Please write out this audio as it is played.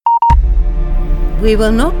We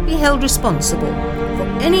will not be held responsible for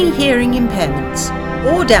any hearing impairments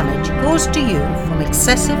or damage caused to you from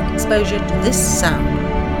excessive exposure to this sound.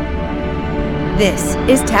 This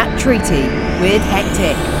is Tap Treaty with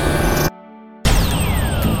Hectic.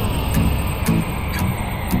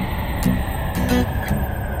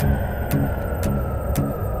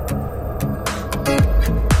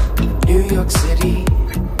 New York City,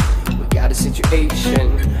 we got a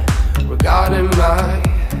situation regarding my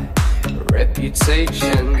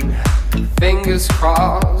reputation. Fingers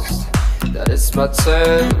crossed that it's my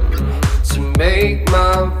turn to make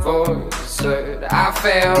my voice heard. I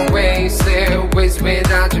feel wasted, waste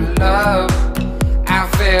without your love. I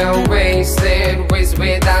feel wasted, waste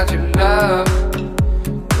without your love.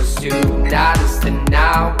 Cause you noticed it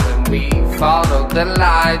now when we follow the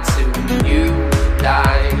light to a new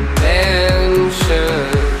dimension.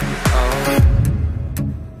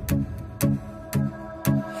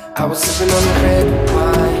 I was sipping on the red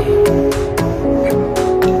wine,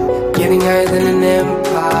 getting higher than an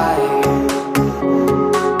empire.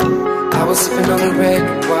 I was sipping on the red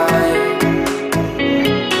wine,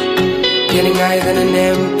 getting higher than an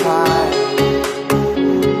empire.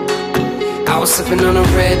 I was sipping on a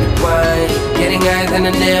red wine, getting higher than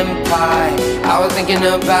an empire. I was thinking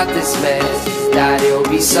about this mess, that it'll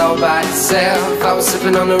be so by itself. I was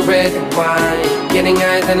sipping on a red wine, getting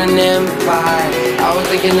higher than an empire. I was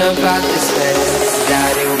thinking about this mess,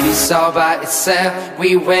 that it'll be so by itself.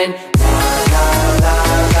 We went la la la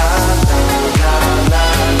la la la la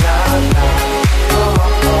la. Oh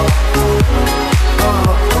oh oh oh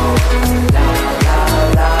oh. La la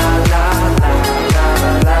la la la la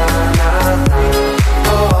la la.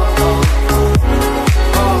 Oh oh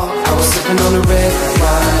oh. I was sipping on a red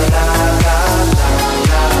wine,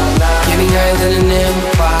 getting higher than an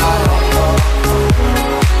empire.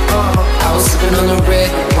 I was sipping on the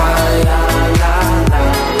red wine,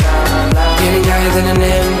 getting higher than an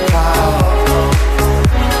empire.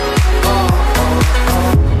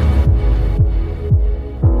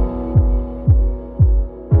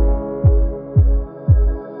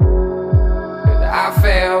 I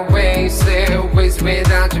feel wasted, waste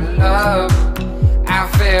without your love. I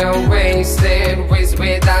feel wasted, waste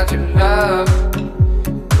without your love.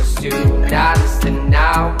 Cause you noticed it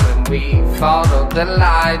now when we follow the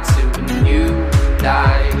light to a new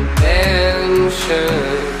dimension.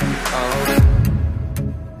 Oh.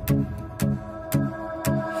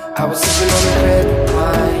 I was sipping on the red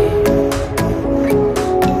wine,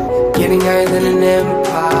 getting higher than an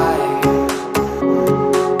empire.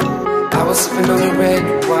 I was sipping on the red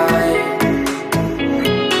wine,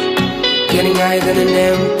 getting higher than an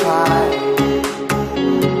empire.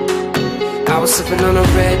 I was sipping on a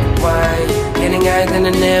red wine, getting higher than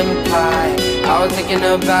an empire. I was thinking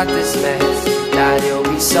about this mess, that it'll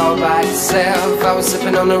be so by itself. I was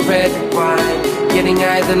sipping on a red wine, getting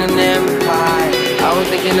higher than an empire. I was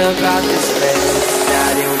thinking about this mess,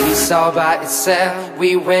 that it'll be so by itself.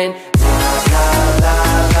 We went la la la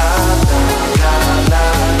la la la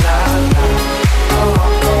la la. Oh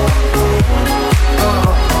oh oh oh.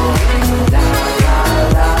 La la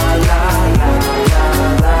la la la la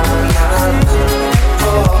la.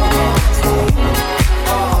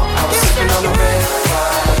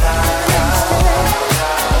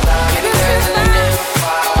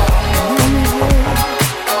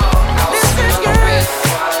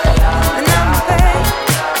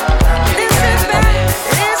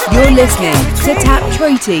 You're listening to Tap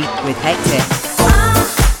Treaty with Hectic.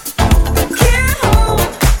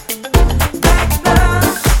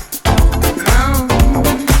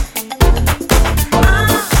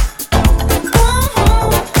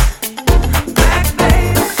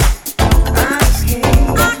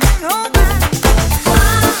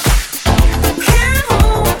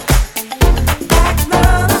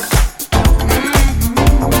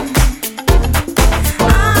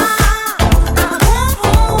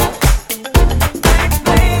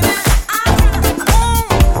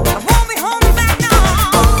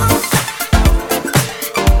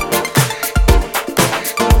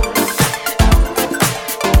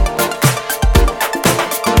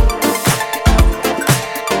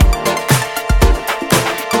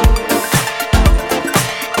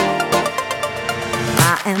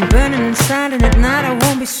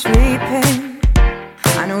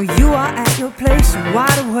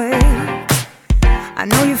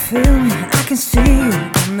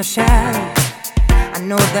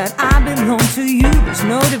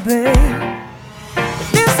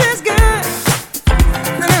 This is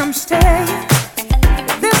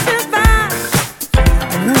bad.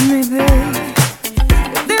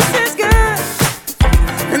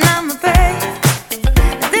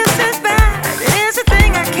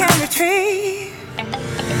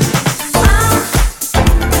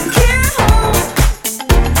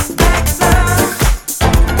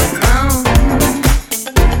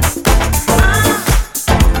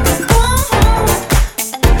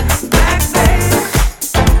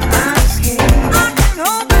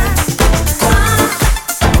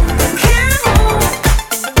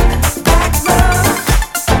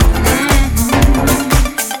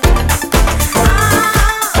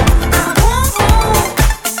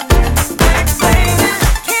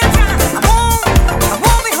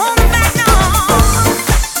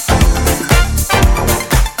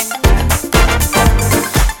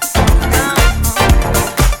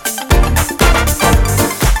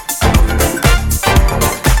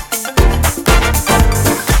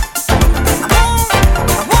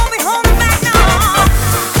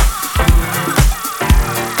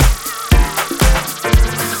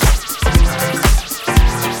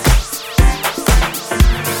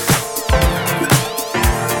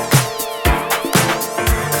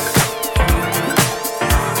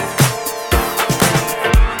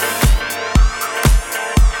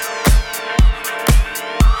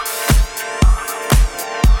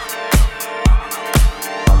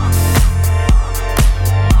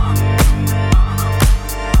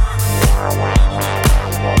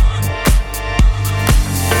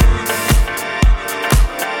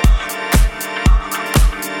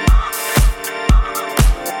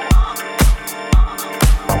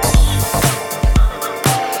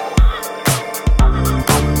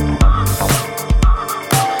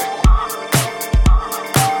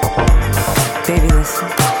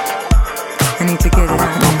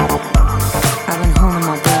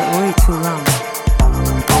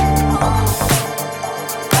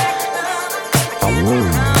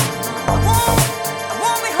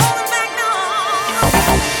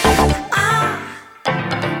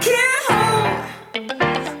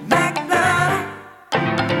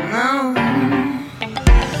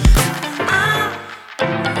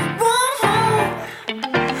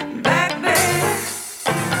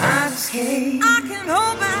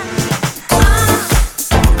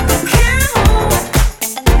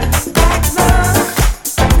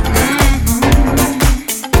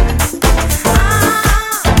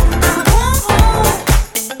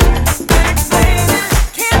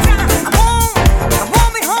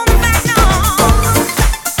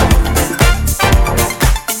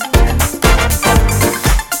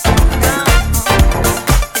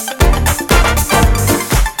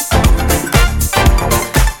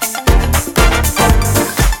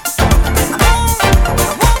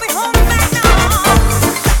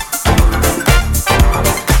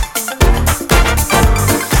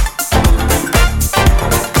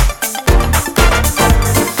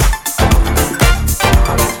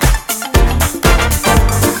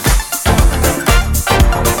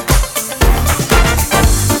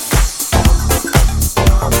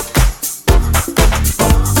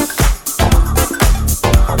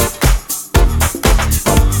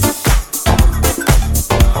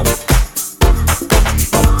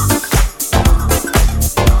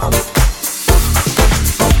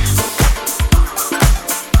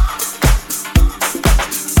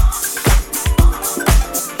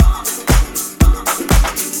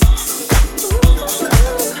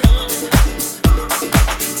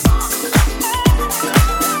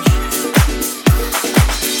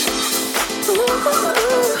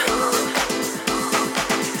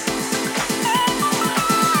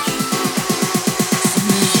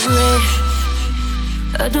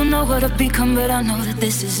 I don't know what I've become, but I know that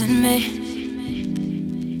this isn't me.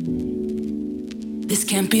 This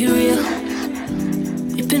can't be real.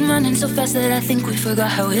 We've been running so fast that I think we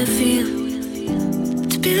forgot how it feels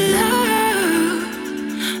to be loved.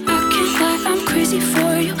 I can't lie, I'm crazy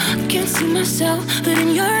for you. I can't see myself, but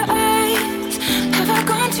in your eyes, have I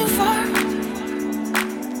gone too far?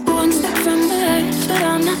 One step from the edge, but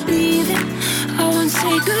I'm not leaving. I won't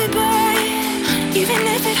say goodbye, even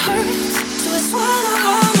if it hurts. So I swallow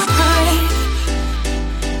all my pride,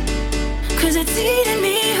 'cause it's eating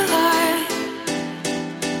me alive.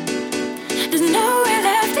 There's nowhere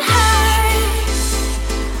left to hide.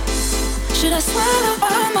 Should I swallow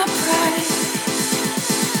all my pride?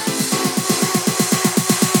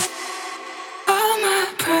 All my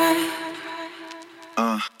pride.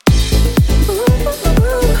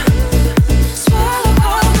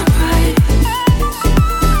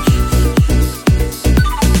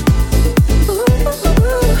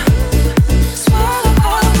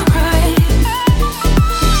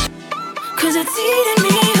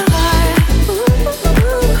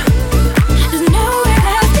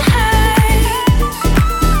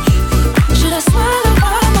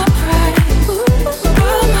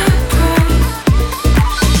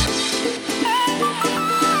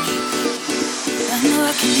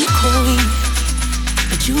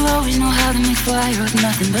 Fire of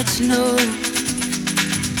nothing but snow.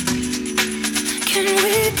 Can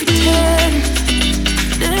we pretend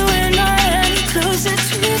that we're not any closer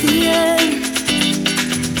to the end?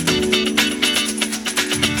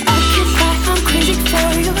 I can't lie, I'm crazy for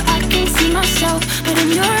you. I can see myself, but in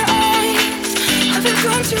your eyes, have I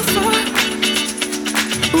gone too far?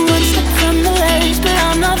 One step from the ledge, but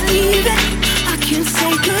I'm not leaving. I can't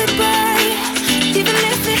say goodbye, even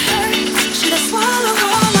if it hurts. Should I swallow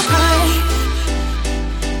all my pride?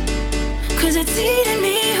 'Cause it's eating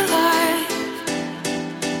me alive.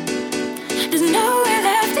 There's nowhere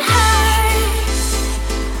left to hide.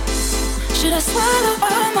 Should I swallow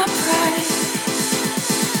all my pride?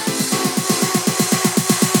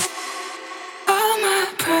 All my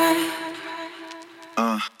pride.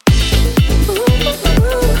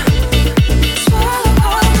 Swallow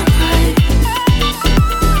all my pride.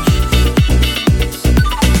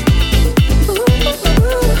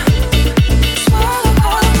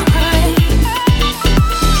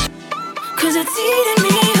 It's eating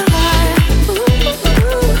me alive.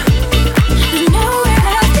 There's nowhere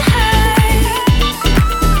left to hide.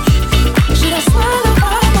 Should I swallow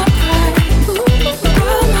all my pride?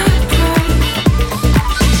 All my pride.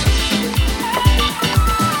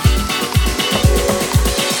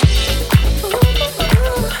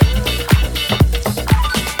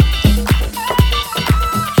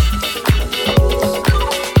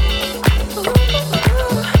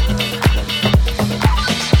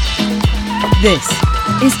 This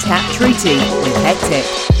is Tap Treaty with Hectic.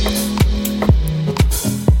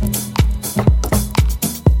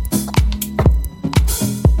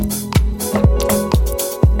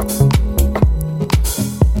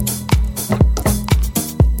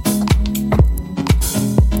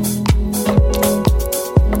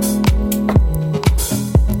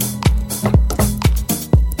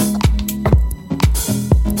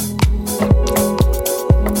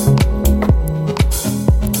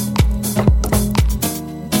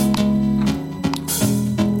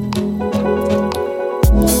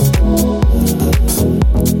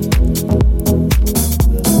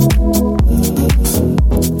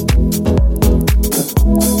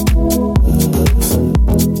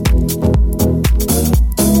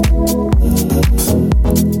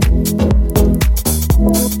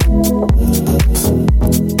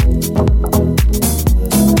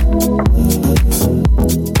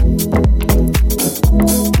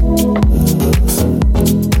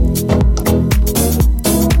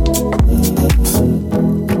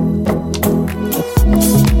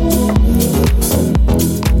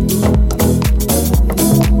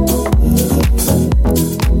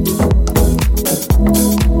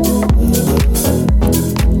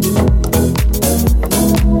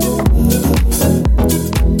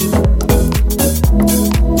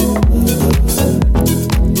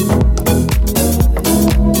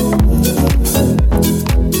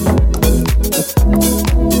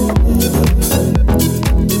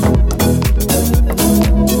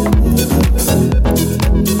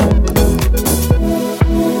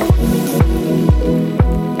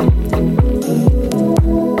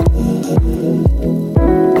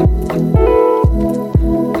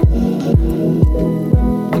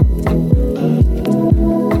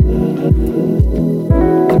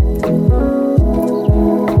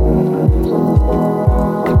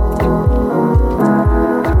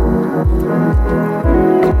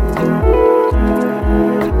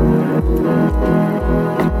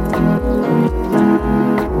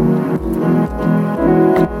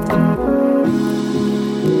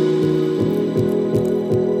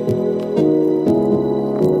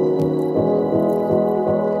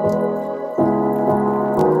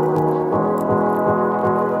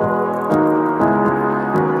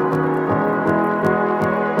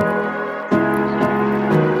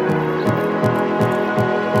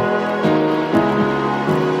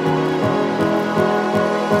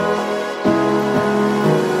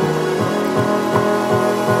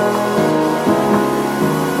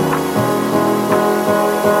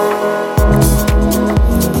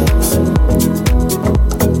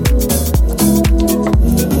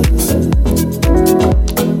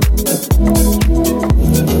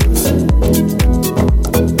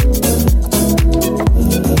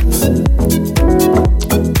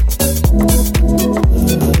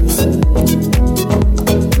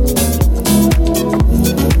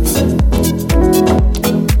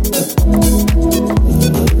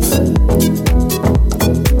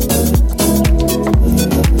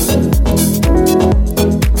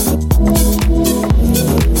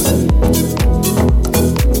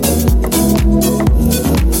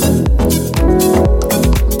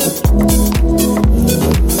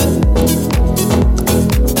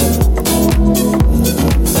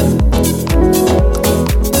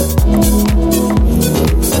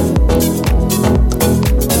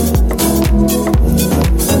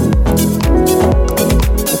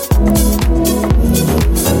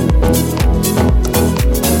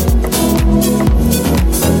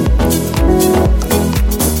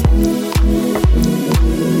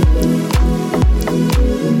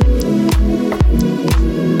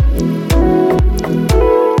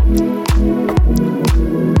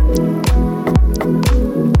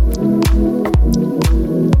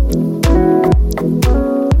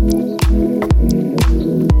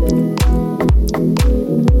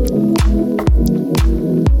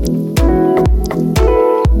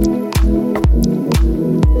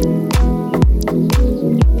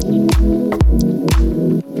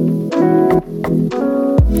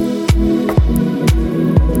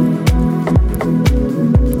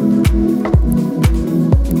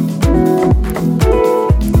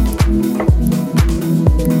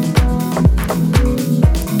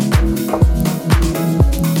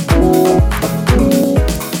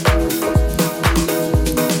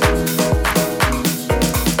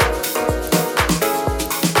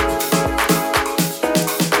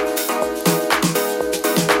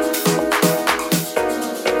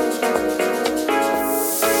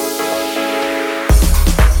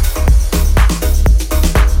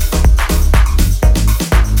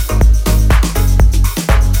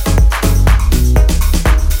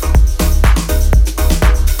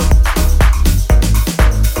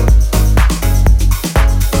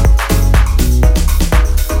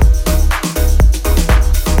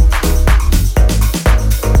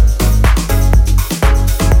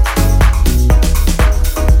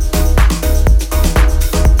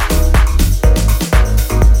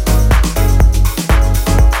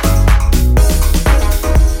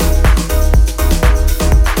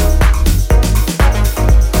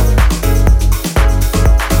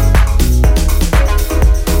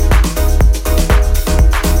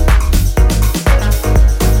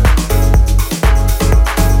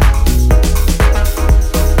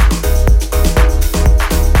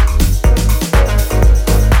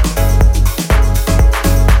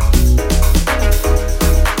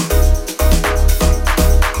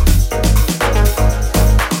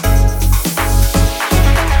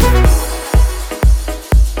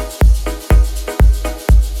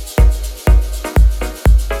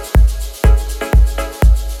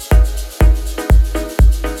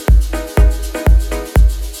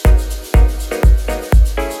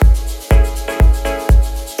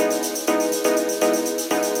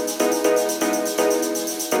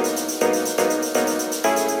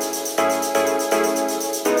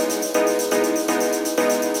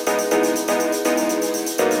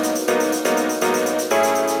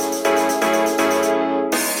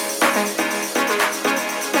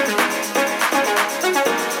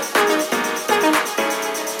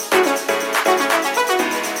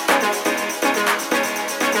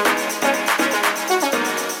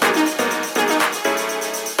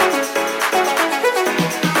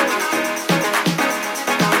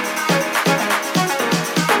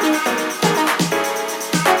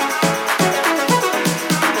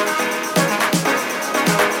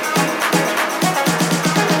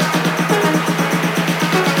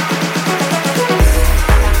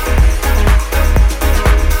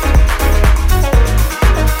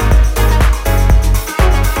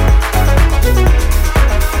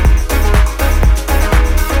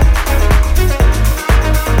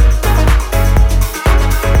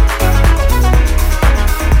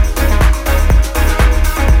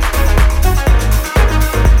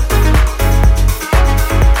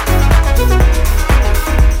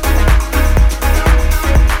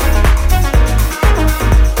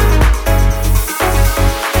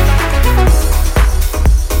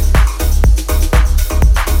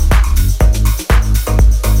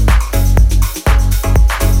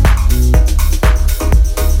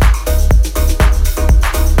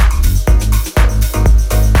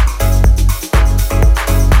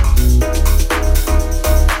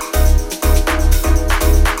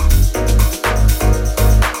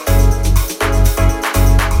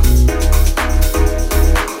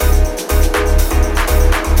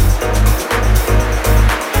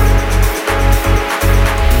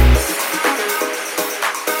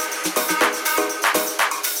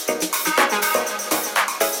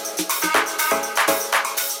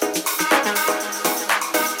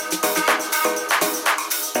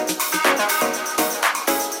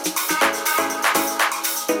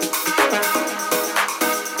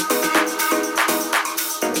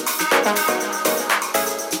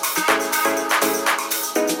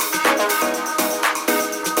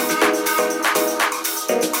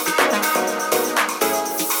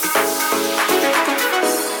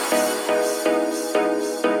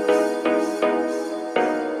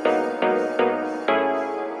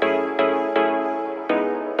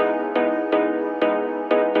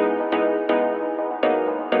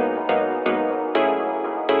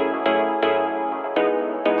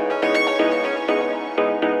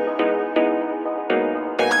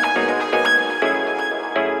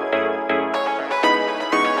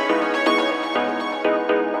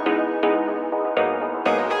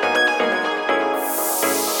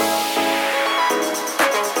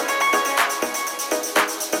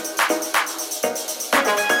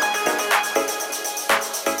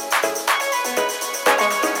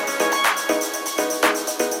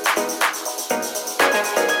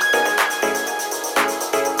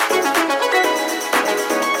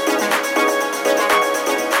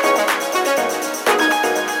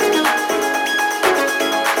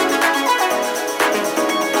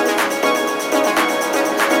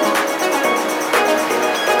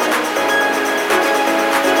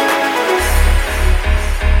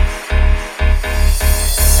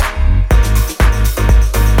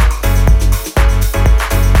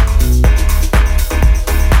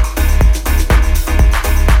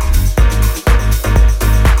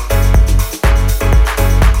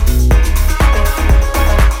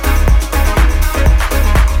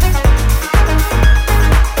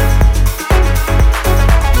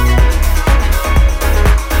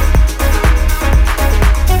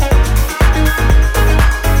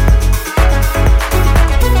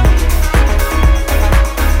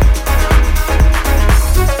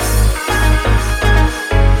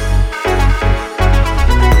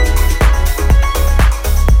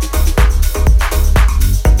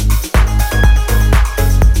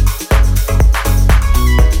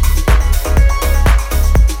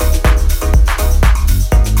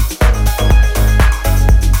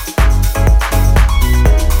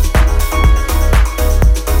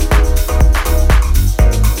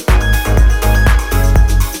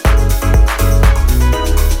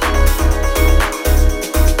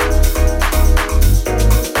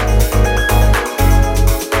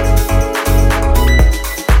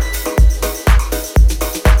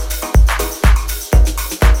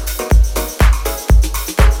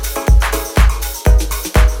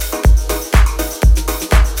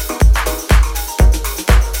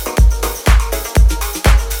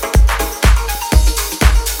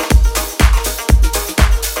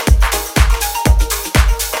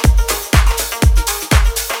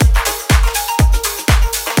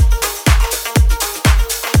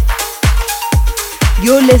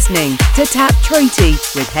 listening to Tap Treaty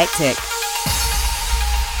with Hectic.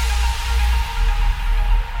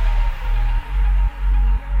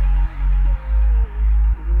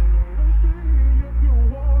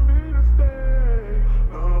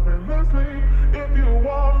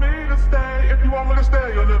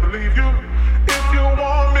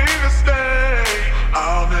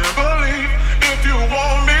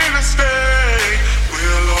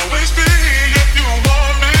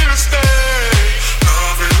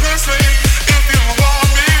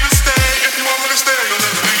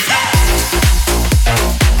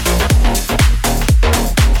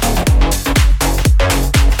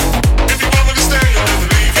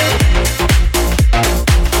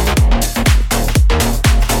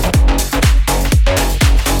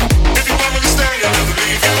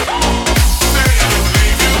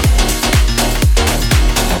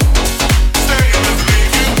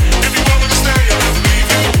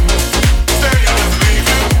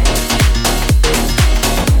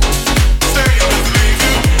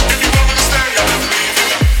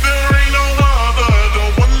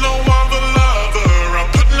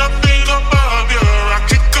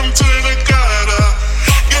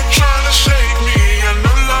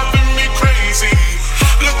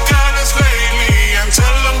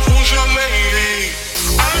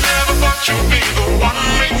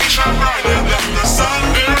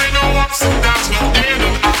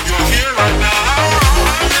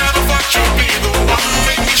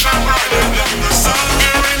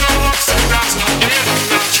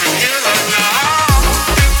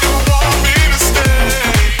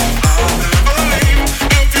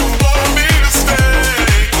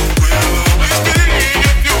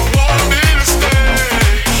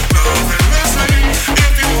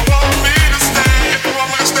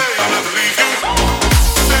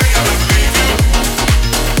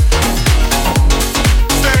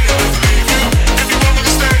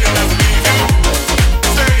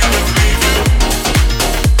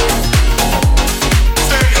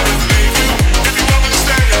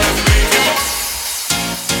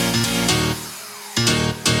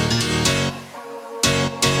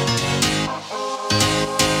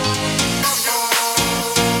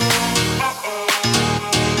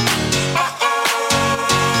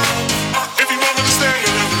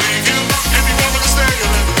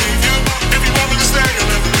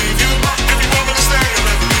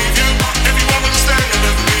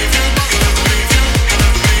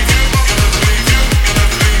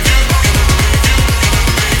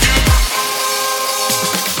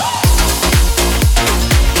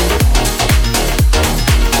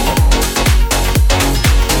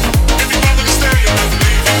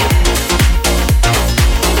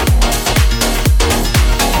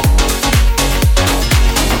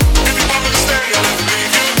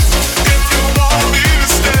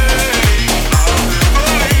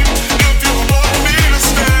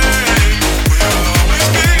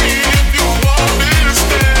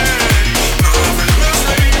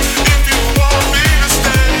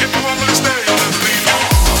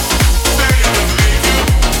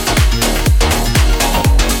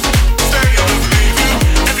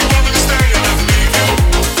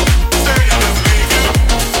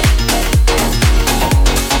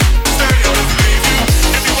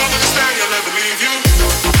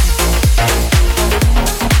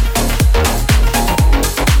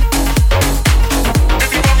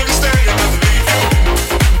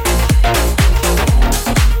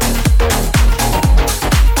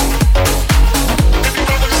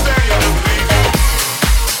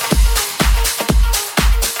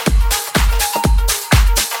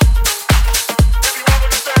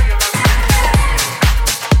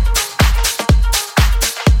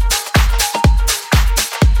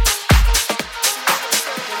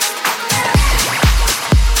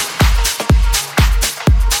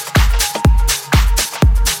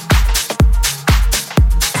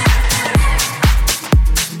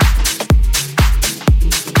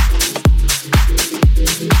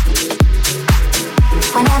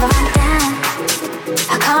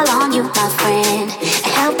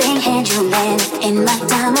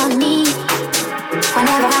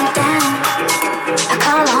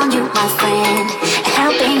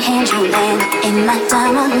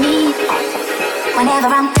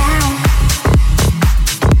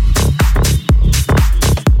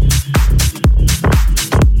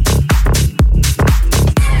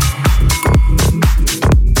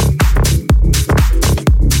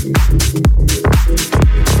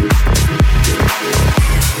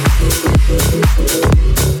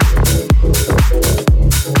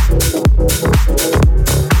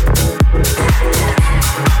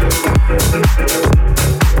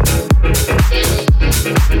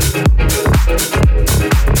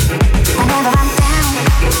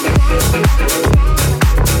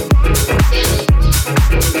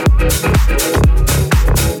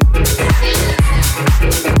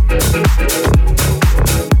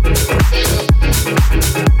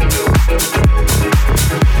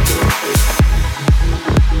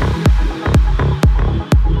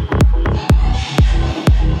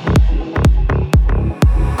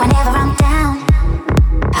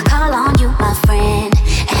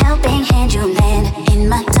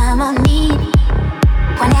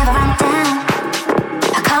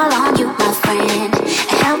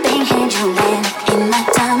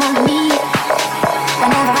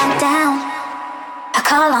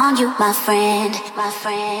 my friend, my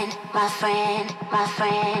friend, my friend, my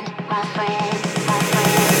friend, my friend, my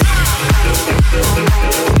friend.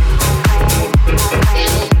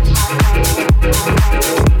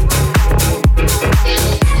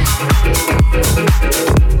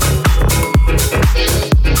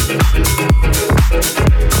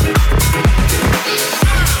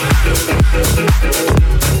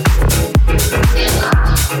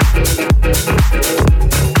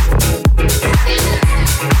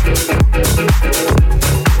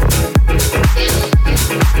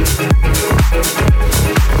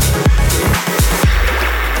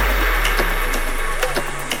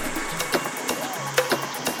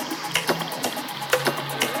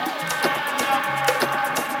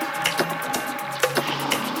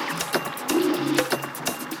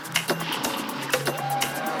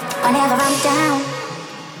 Whenever I'm down,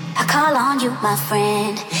 I call on you, my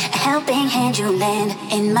friend. A helping hand you lend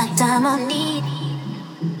in my time of need.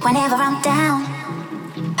 Whenever I'm down,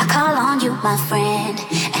 I call on you, my friend.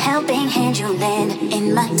 A helping hand you lend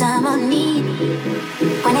in my time of need.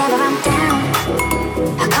 Whenever I'm down,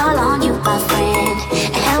 I call on you, my friend.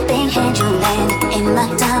 A helping hand you lend in my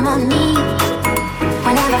time of need.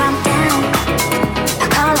 Whenever I'm down, I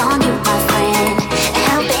call on you, my friend. A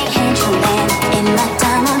helping hand you lend in my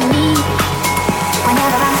time of need.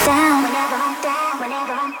 Whenever I'm down, whenever I'm down,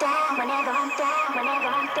 whenever I'm down, whenever I'm down, whenever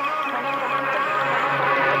I'm down, whenever I'm down.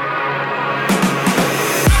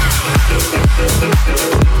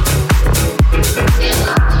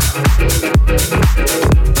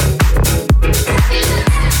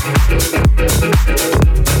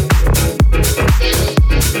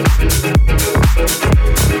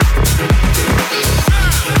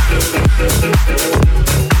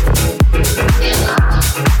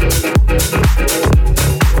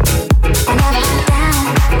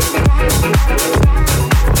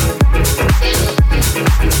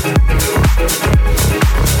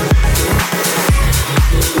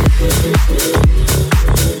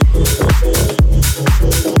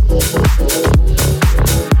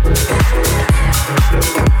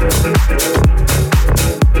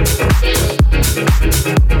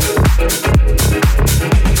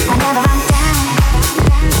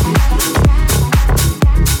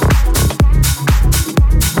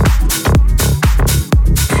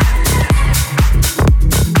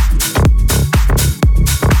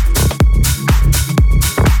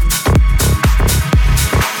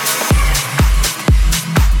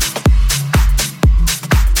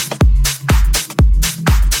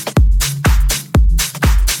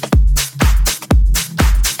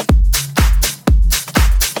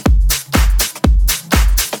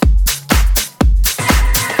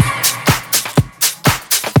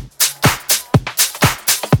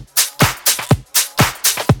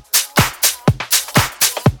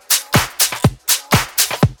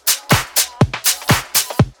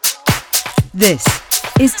 This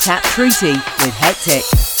is Tap Treaty with Hectic.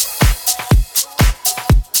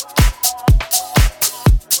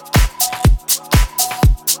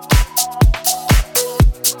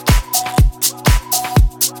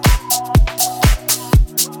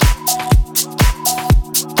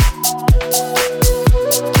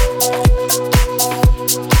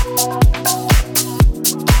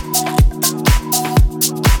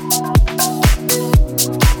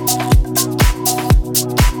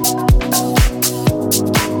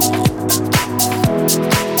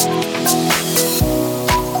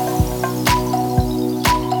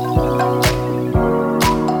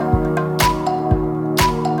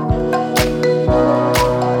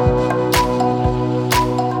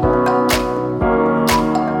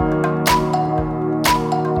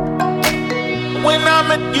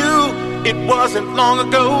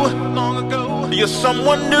 You're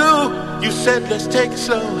someone new, you said let's take it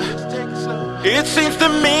slow. It seems to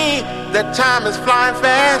me that time is flying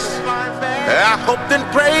fast. I hope and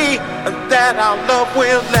pray that our love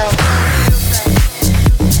will last.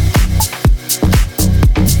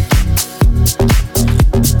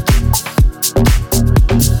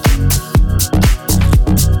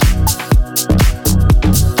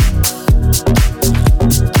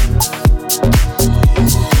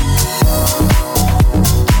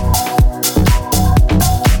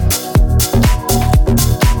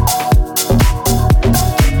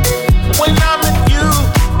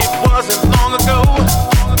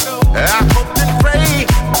 I hope and pray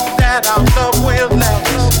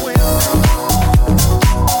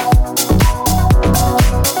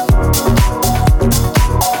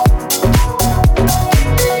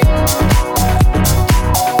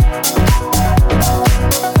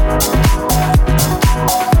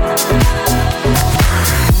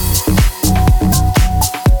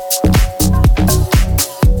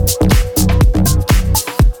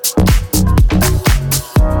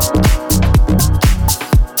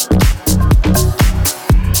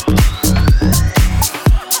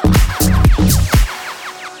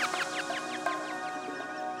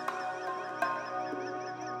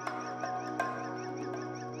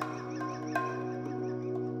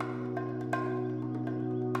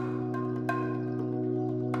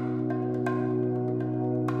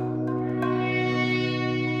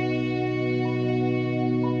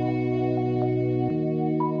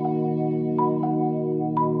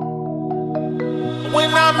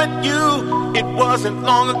I met you, it wasn't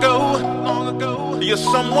long ago. You're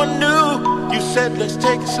someone new, you said let's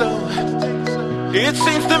take it slow. It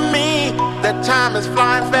seems to me that time is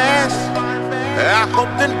flying fast. I hope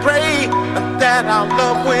and pray that our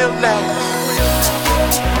love will last.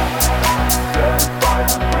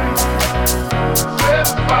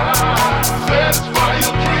 Satisfy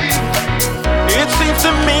your dream. It seems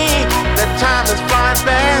to me that time is flying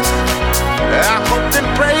fast. I hope and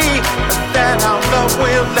pray that our love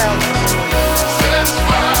will last.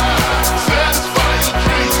 Satisfy your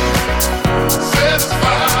dream.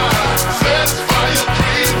 Satisfy your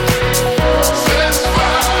dream. Satisfy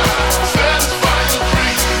your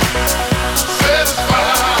dream. Satisfy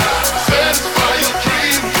your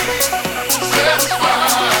dream.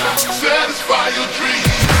 Satisfy your dream.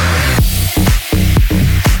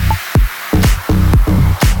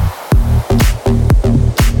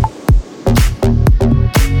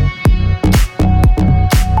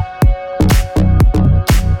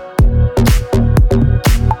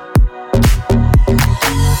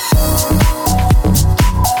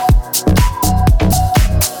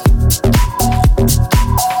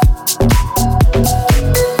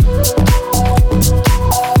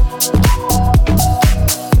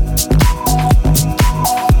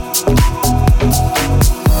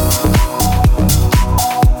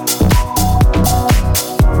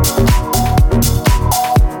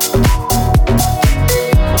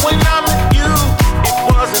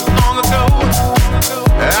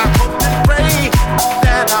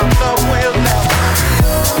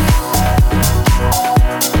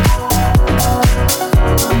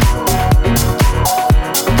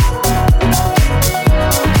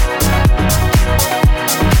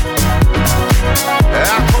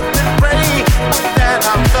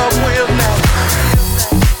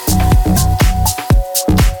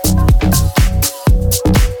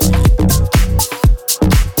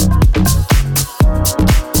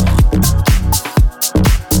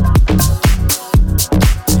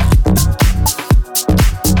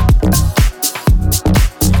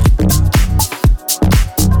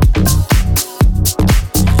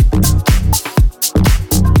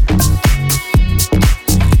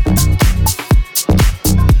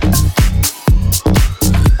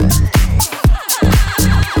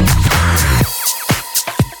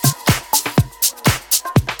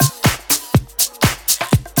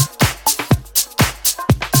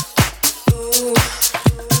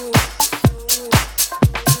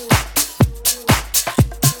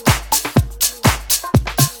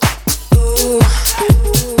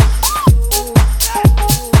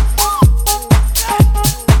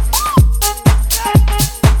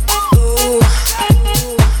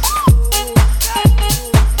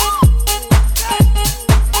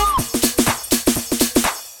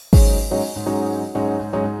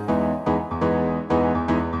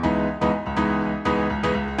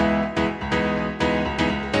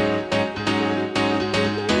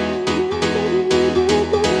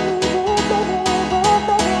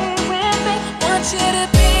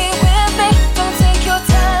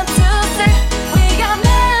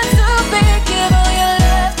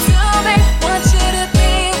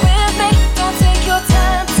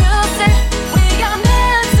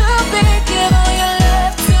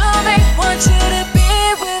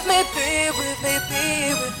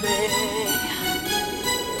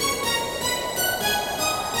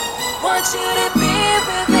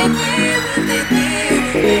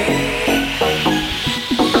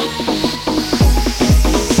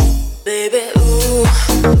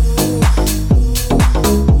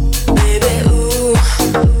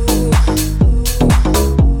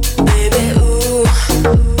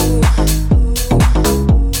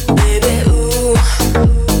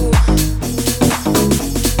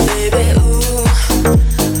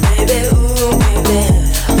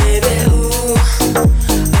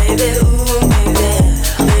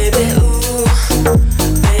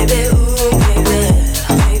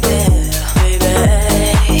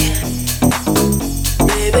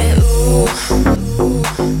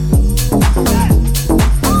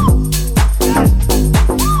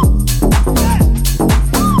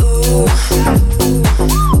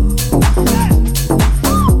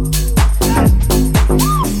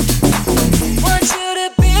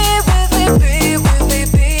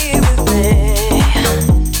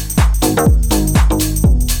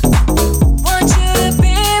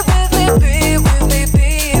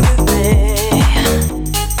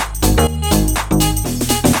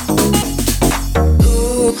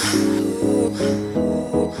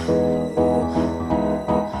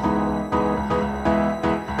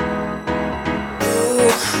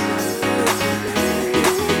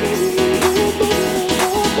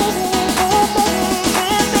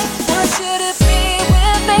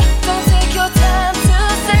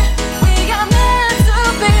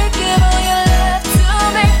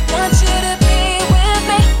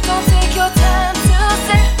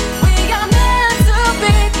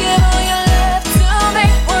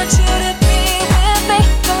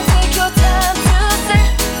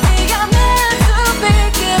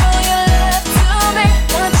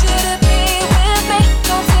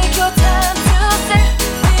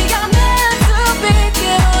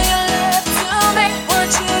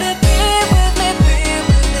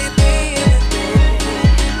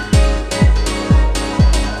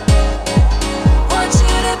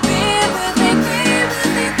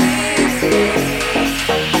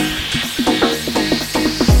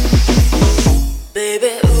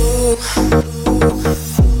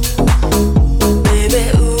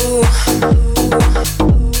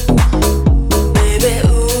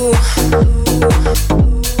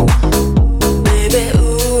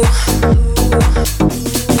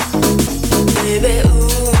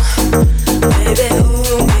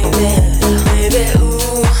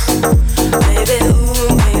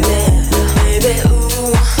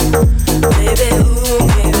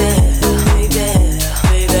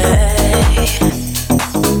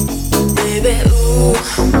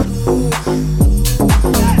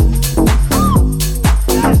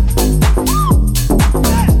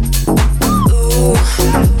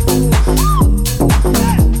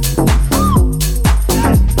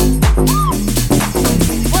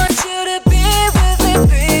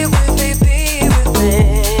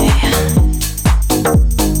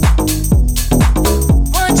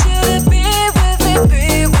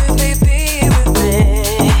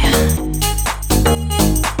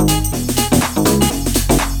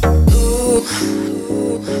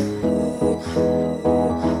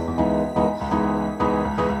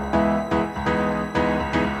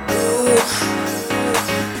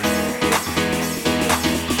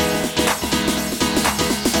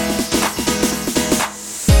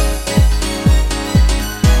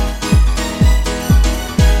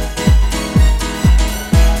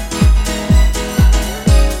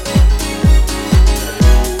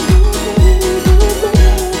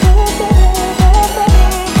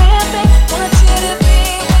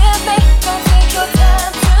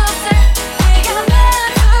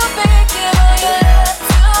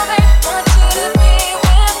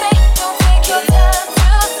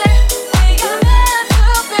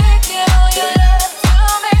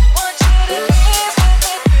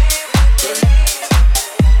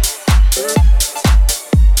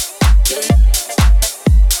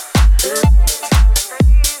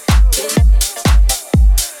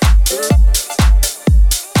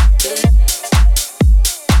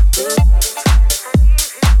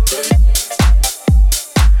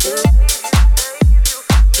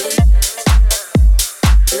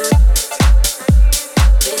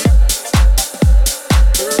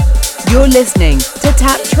 You're listening to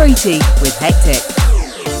Tap Treaty with Hectic.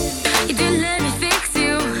 You didn't let me fix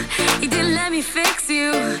you. You didn't let me fix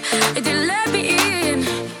you. You didn't let me in.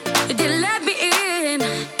 You didn't let me in.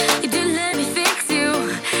 You didn't let me fix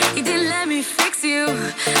you. You didn't let me fix you.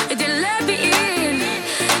 You didn't let me in.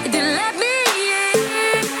 You didn't let me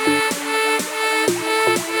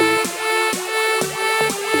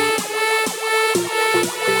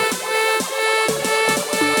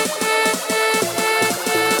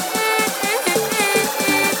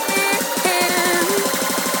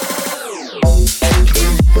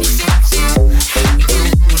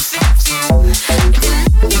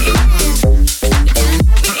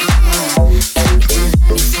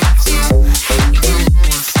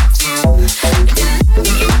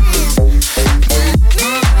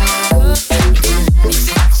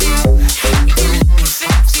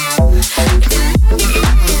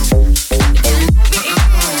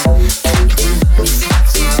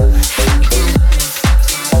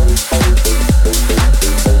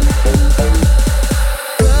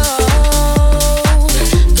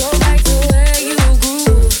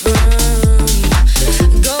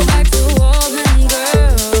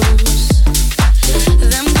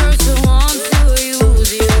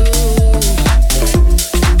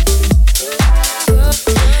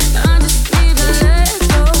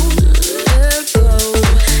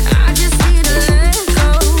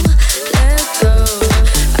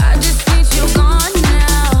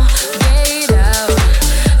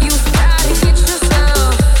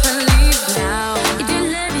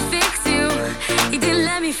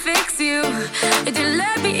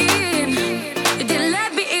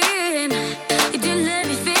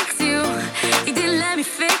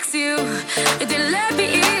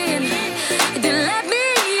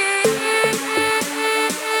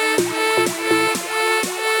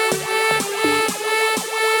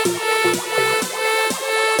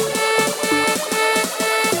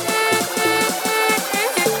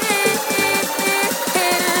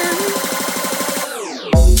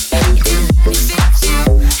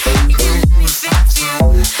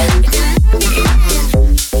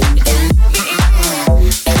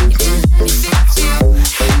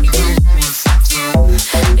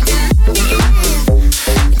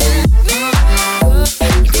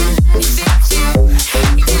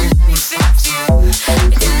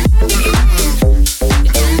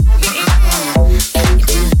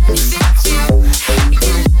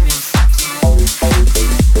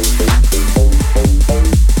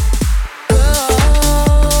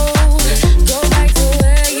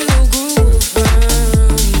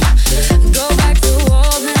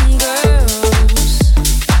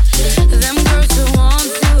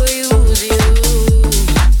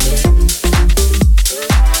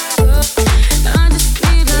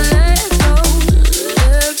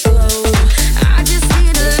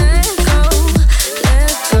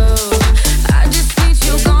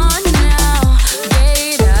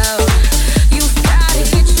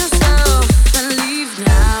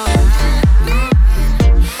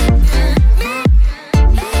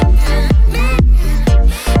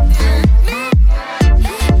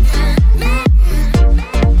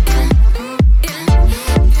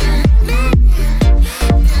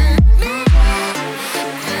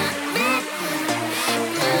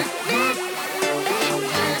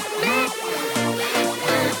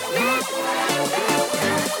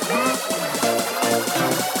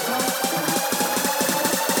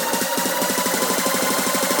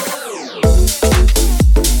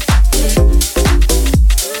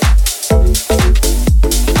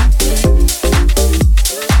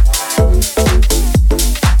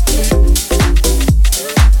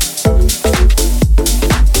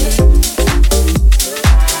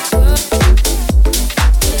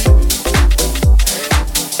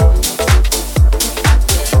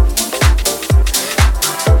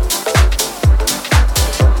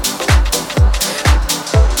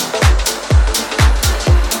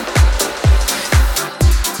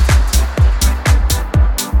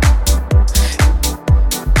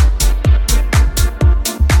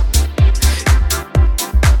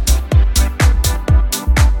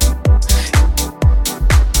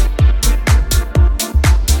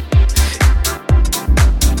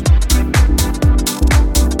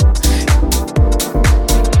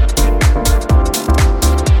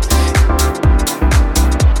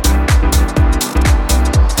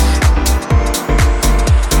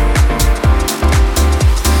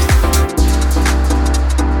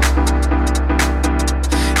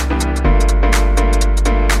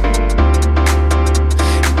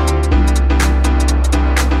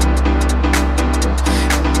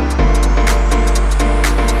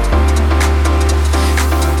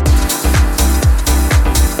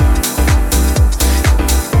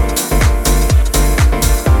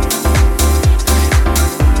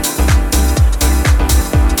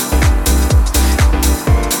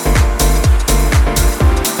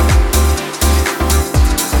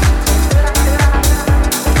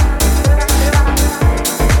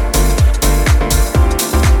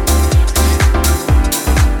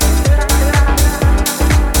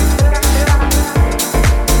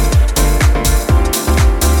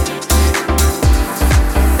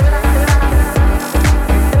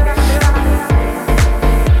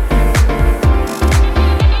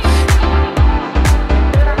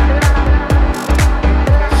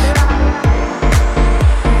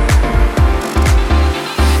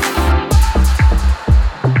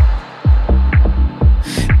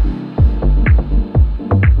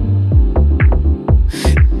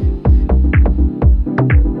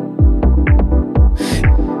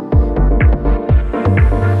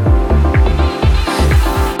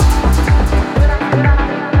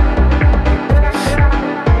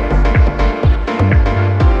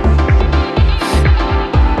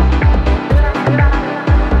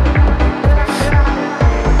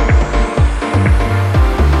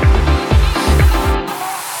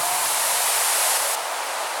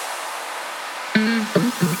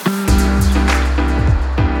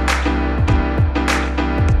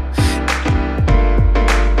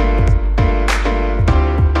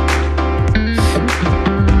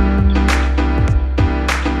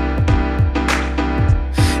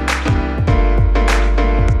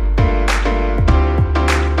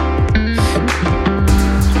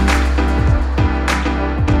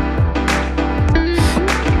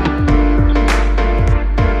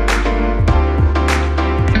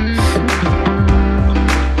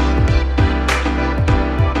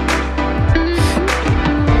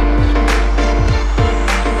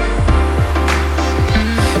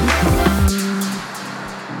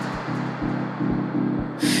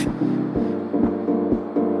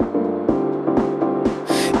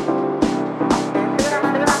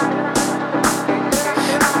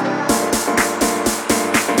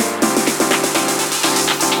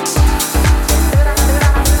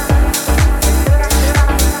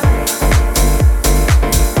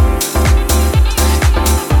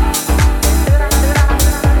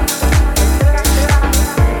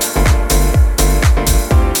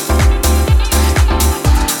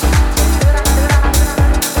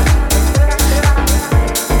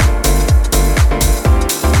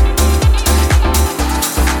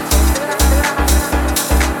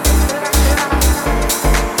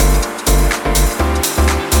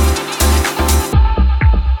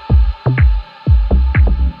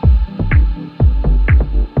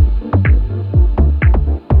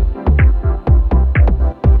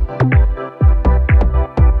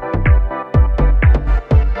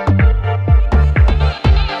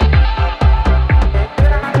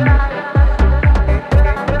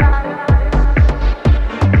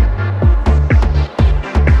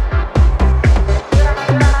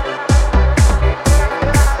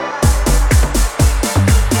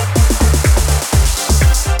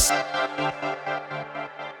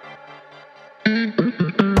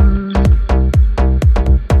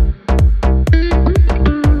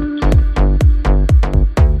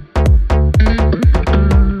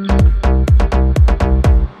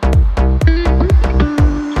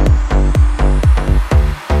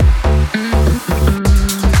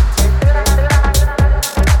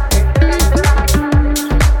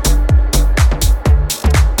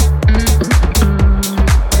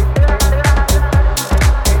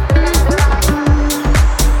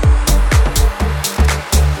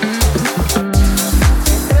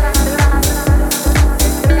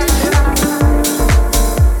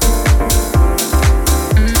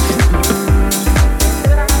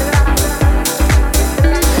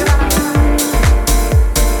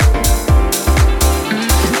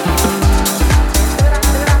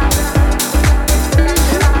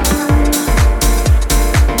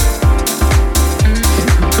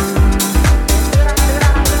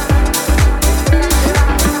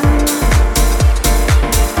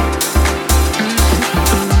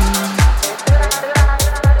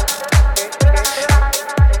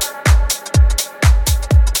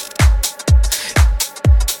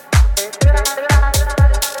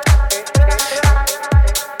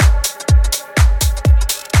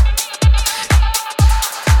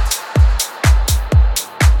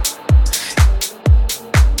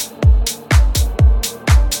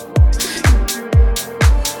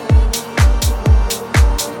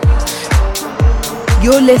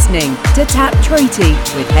You're listening to Tap Treaty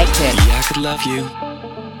with Hectic. Yeah, I could love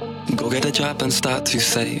you. Go get a job and start to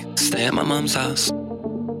say, stay at my mum's house.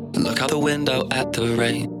 Look out the window at the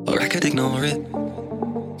rain, or I could ignore it.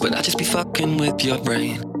 But I'd just be fucking with your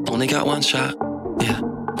brain. Only got one shot, yeah.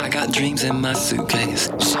 I got dreams in my suitcase.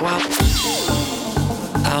 So out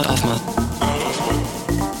of my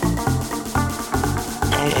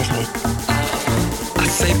I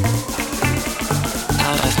say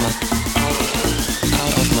out of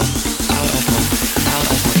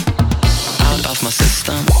my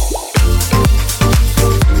system.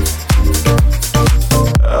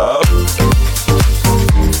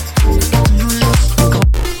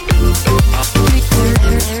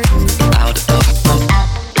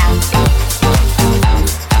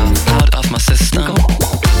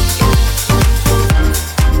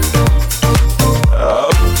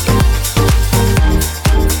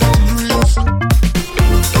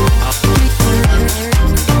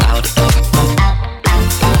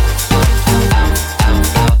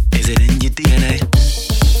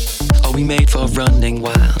 Running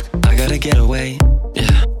wild, I gotta get away,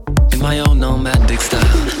 yeah. In my own nomadic style,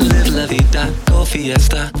 live la vida, go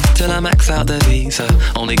fiesta, till I max out the visa.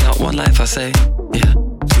 Only got one life, I say, yeah.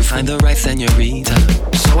 To find the right señorita.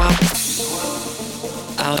 So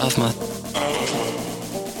out of my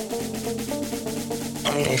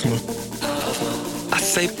I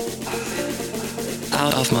say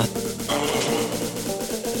out of my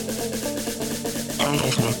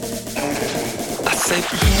I say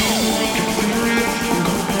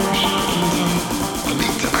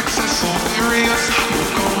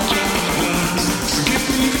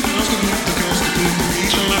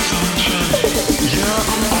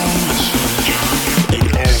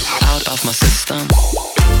out of my system.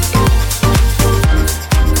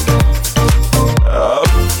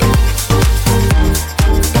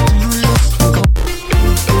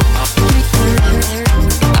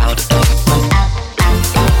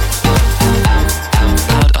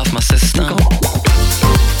 Out of my system.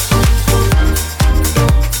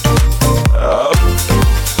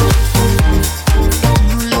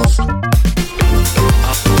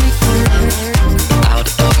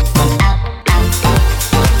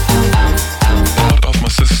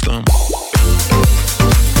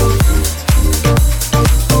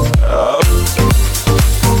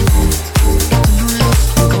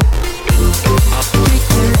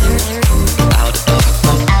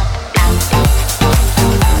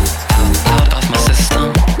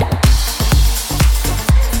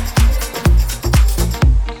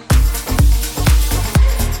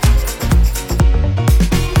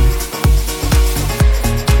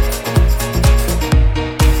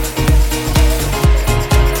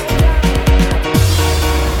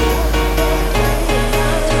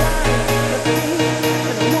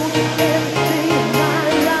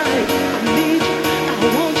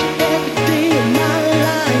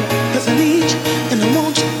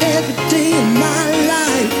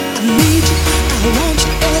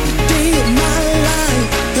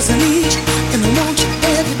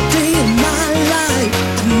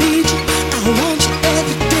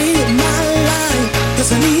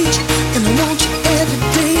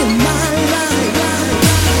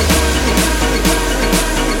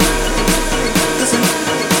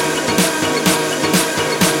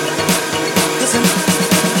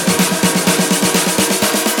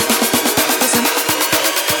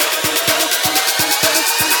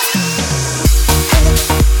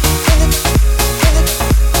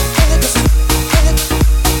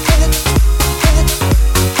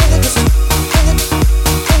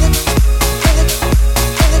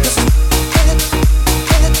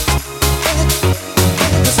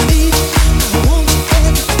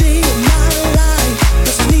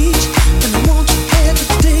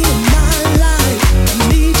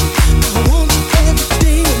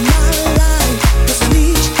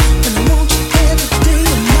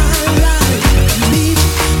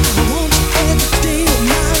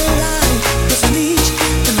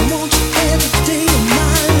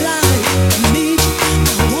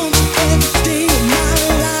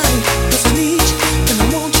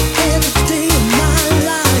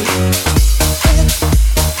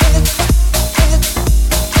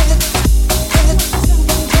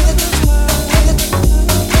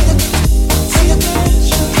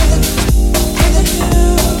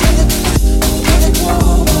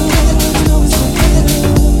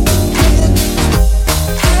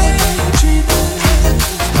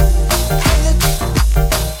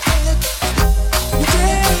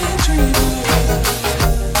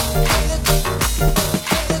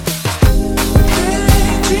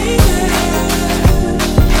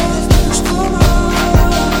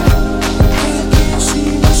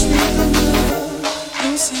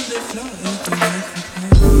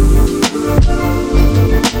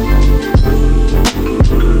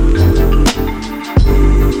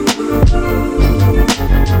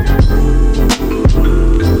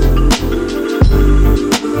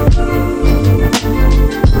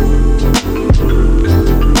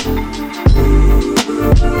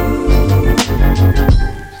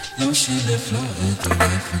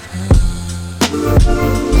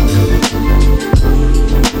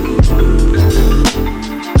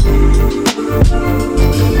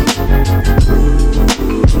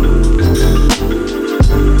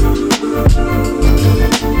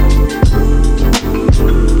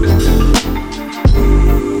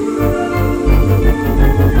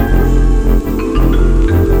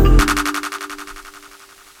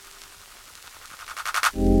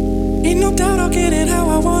 Ain't no doubt I'll get it how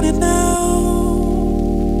I want it now.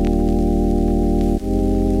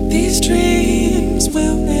 These dreams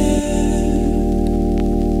will end.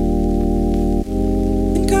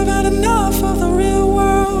 Think I've had enough of the real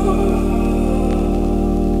world.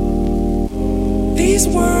 These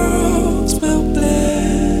worlds will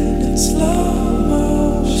blend in slow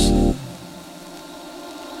motion.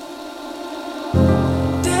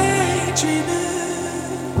 Daydreaming.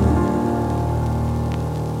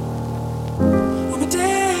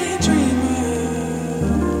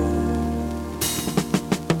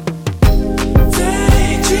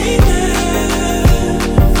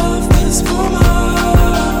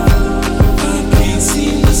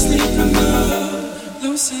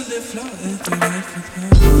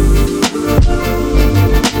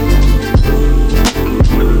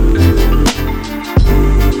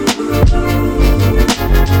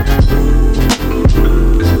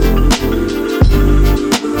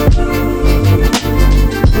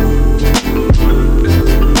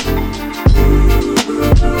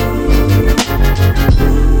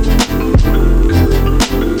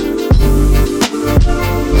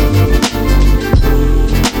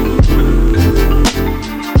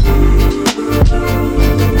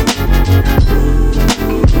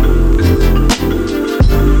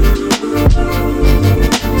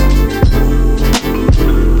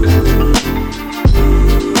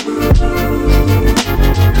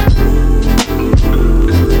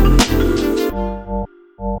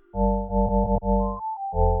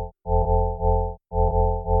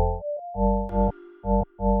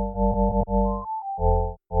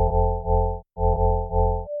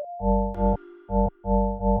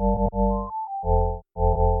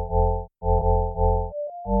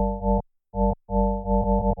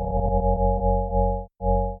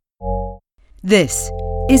 This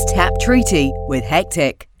is Tap Treaty with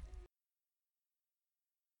Hectic.